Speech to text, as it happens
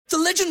The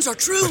legends are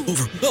true.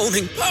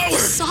 Overwhelming power!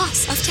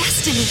 Sauce of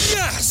destiny.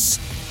 Yes!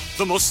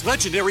 The most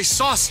legendary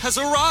sauce has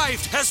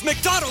arrived as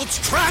McDonald's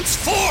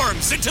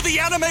transforms into the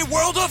anime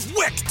world of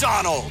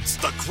WickDonald's.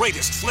 The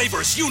greatest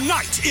flavors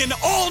unite in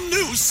all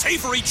new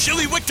savory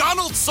chili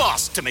McDonald's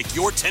sauce to make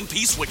your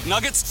 10-piece Wick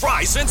Nuggets,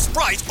 fries, and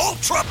Sprite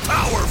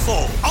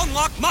ultra-powerful.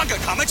 Unlock manga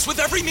comics with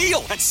every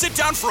meal and sit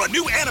down for a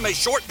new anime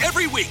short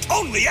every week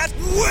only at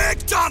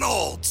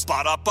WickDonald's.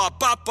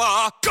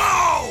 Ba-da-ba-ba-ba,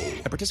 go!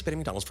 At participating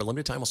McDonald's for a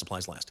limited time while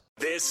supplies last.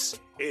 This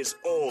is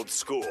Old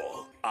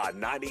School on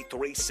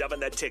 93.7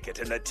 The Ticket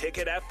and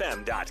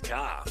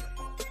theticketfm.com.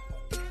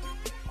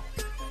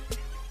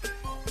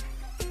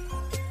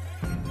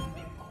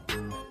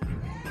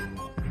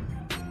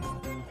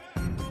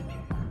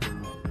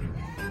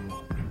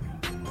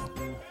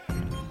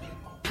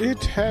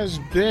 It has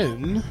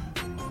been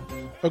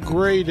a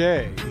gray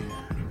day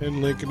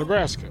in Lincoln,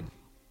 Nebraska.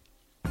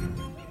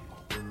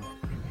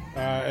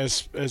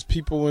 As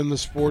people in the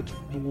sports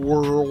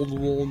world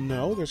will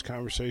know, there's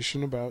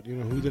conversation about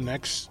who the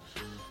next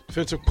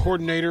defensive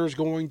coordinator is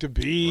going to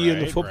be in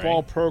the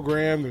football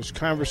program. There's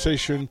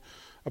conversation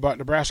about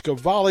Nebraska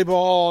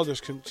volleyball. There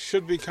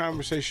should be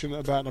conversation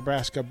about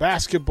Nebraska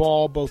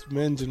basketball, both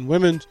men's and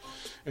women's.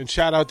 And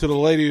shout out to the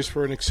ladies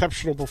for an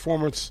exceptional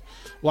performance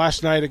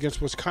last night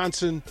against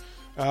Wisconsin.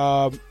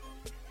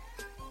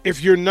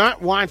 If you're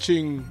not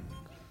watching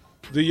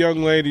the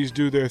young ladies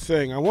do their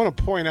thing, I want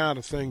to point out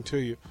a thing to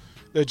you.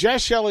 That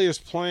Jess Shelley is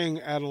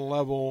playing at a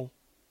level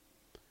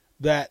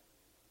that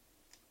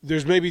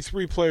there's maybe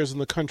 3 players in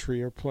the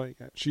country are playing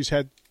at. She's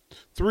had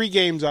 3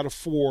 games out of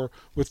 4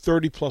 with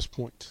 30-plus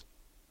points.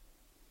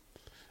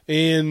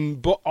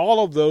 And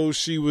all of those,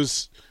 she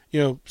was,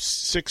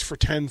 6 for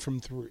 10 from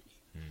 3.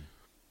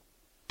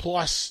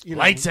 Plus,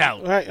 lights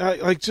out.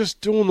 Like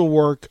just doing the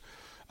work.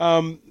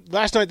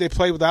 Last night they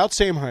played without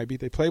Sam Hybe.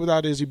 They played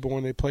without Izzy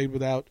Bourne. They played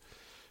without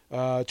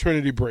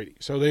Trinity Brady.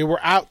 So they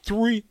were out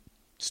 3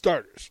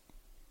 starters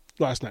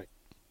last night.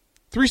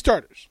 3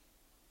 starters.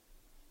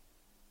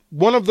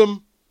 One of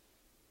them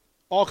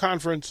all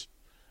conference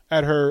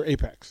at her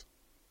apex.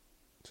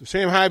 So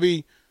Sam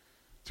Hybe,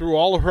 through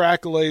all of her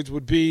accolades,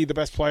 would be the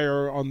best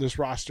player on this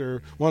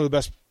roster, one of the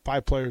best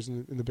 5 players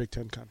in the Big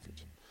Ten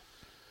Conference.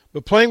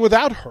 But playing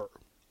without her,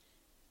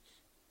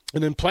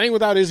 and then playing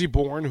without Izzy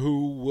Bourne,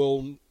 who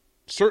will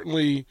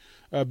certainly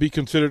be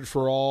considered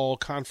for all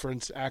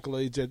conference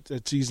accolades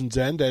at season's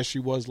end, as she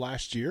was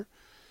last year.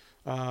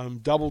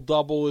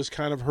 Double-double is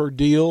kind of her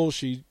deal.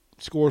 She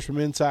scores from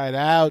inside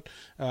out,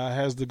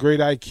 has the great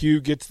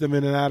IQ, gets them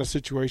in and out of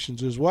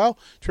situations as well.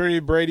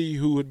 Trinity Brady,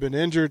 who had been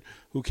injured,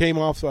 who came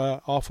off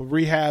of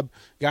rehab,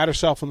 got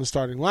herself in the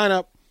starting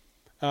lineup,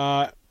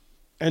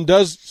 and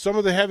does some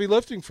of the heavy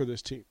lifting for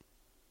this team.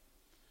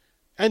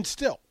 And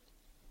still,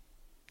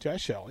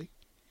 Jess Shelley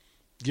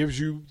gives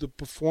you the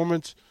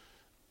performance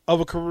of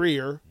a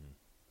career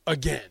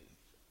again.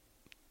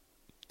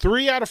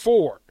 3 out of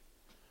 4.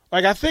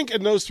 Like, I think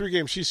in those 3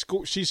 games,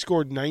 she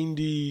scored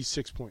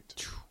 96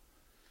 points.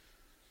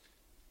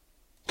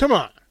 Come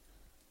on.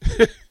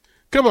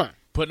 Come on.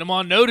 Putting them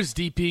on notice,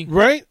 DP.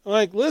 Right?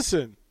 Like,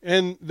 listen.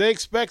 And they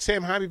expect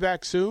Sam Hybe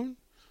back soon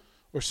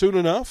or soon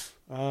enough.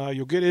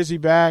 You'll get Izzy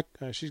back.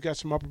 She's got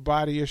some upper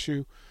body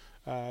issue.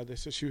 They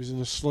said she was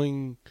in a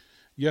sling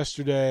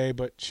yesterday,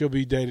 but she'll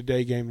be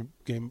day-to-day, game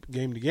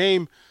to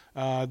game.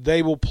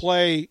 They will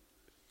play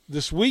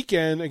this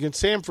weekend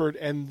against Samford,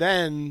 and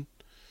then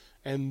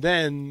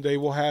they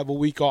will have a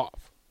week off.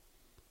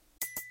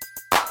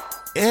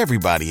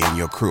 Everybody in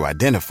your crew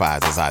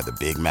identifies as either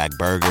Big Mac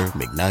Burger,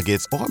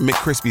 McNuggets, or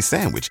McCrispy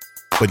Sandwich.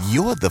 But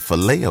you're the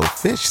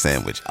Filet-O-Fish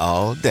Sandwich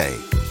all day.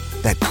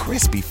 That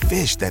crispy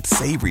fish, that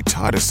savory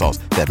tartar sauce,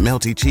 that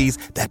melty cheese,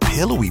 that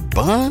pillowy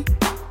bun.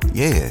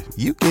 Yeah,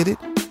 you get it.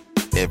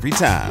 Every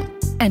time.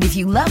 And if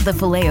you love the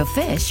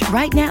Filet-O-Fish,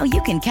 right now you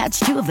can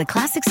catch 2 of the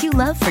classics you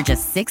love for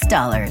just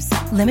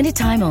 $6. Limited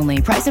time only.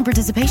 Price and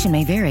participation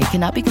may vary.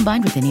 Cannot be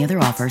combined with any other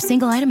offer.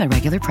 Single item at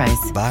regular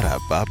price.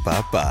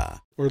 Ba-da-ba-ba-ba.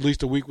 Or at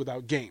least a week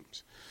without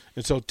games.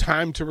 And so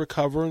time to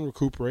recover and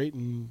recuperate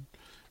and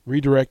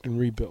redirect and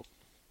rebuild.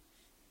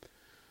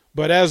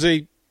 But as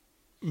a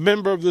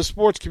member of the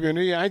sports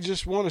community, I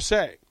just want to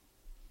say,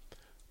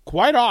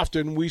 quite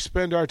often we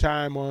spend our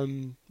time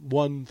on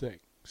one thing.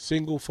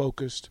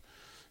 Single-focused,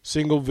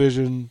 single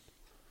vision,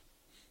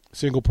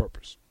 single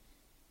purpose.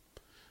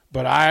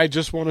 But I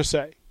just want to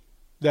say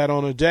that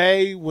on a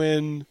day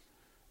when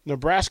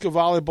Nebraska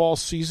volleyball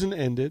season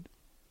ended,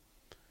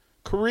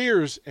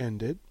 careers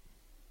ended,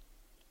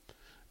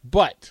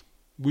 but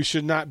we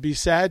should not be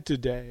sad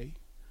today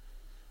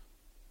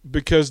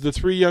because the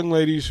 3 young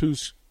ladies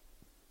whose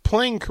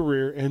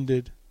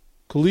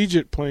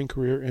collegiate playing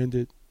career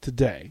ended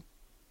today,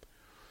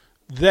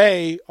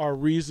 they are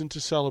reason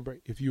to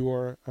celebrate if you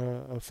are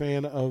a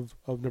fan of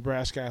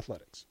Nebraska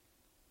athletics.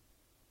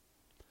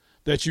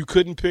 That you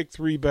couldn't pick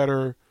 3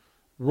 better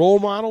role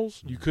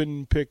models. You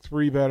couldn't pick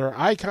 3 better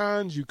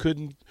icons. You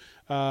couldn't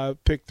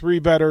pick 3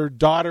 better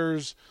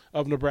daughters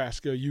of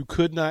Nebraska. You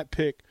could not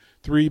pick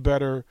 3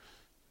 better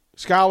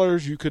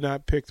scholars. You could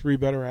not pick 3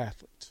 better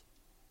athletes.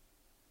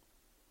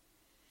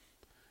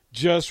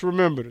 Just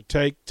remember to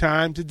take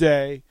time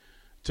today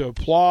to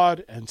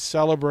applaud and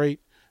celebrate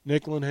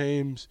Nicklin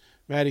Hames,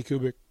 Maddie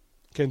Kubik,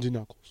 Kenzie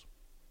Knuckles.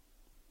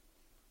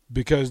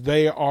 Because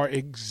they are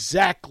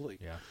exactly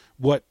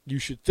what you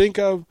should think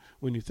of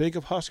when you think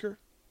of Husker,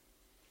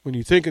 when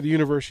you think of the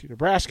University of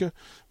Nebraska,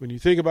 when you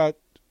think about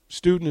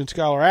student and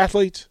scholar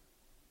athletes.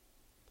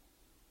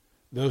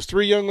 Those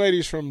three young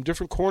ladies from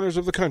different corners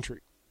of the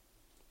country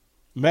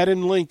met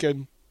in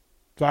Lincoln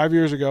 5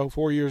 years ago,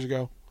 4 years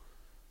ago,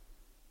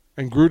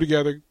 and grew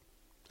together,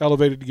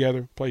 elevated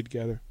together, played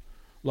together,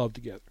 loved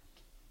together.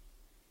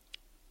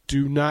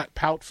 Do not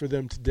pout for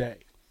them today.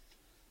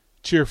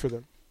 Cheer for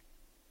them.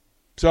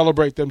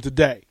 Celebrate them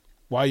today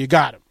while you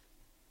got them.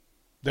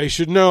 They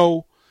should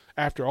know,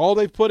 after all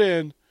they've put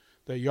in,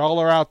 that y'all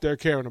are out there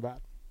caring about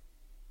them.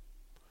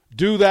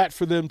 Do that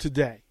for them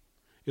today.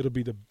 It'll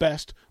be the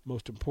best,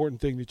 most important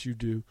thing that you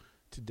do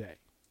today.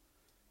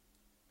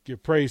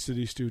 Give praise to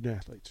these student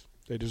athletes.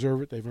 They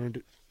deserve it. They've earned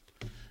it.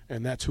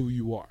 And that's who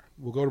you are.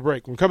 We'll go to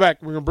break. When we come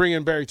back, we're going to bring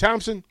in Barry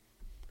Thompson,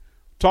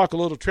 talk a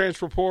little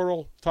transfer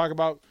portal, talk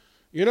about,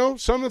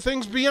 some of the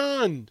things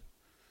beyond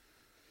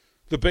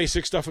the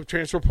basic stuff of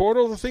transfer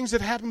portal, the things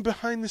that happen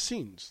behind the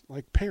scenes,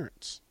 like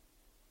parents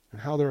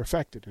and how they're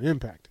affected and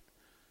impacted.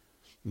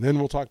 And then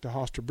we'll talk to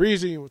Hoster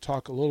Breezy, and we'll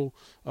talk a little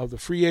of the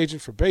free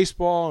agent for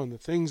baseball and the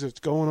things that's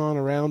going on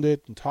around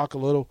it, and talk a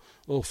little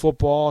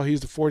football.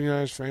 He's the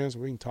 49ers fan, so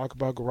we can talk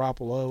about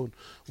Garoppolo and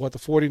what the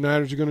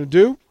 49ers are going to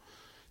do.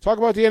 Talk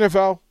about the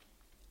NFL,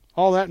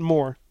 all that and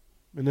more.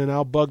 And then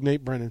I'll bug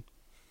Nate Brennan.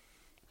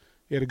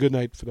 He had a good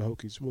night for the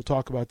Hokies. We'll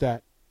talk about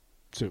that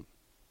soon.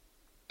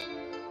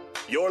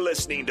 You're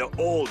listening to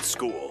Old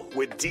School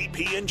with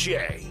DP and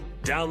J.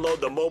 Download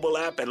the mobile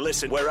app and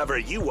listen wherever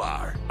you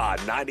are on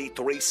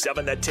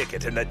 93.7 The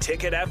Ticket and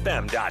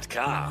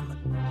theticketfm.com.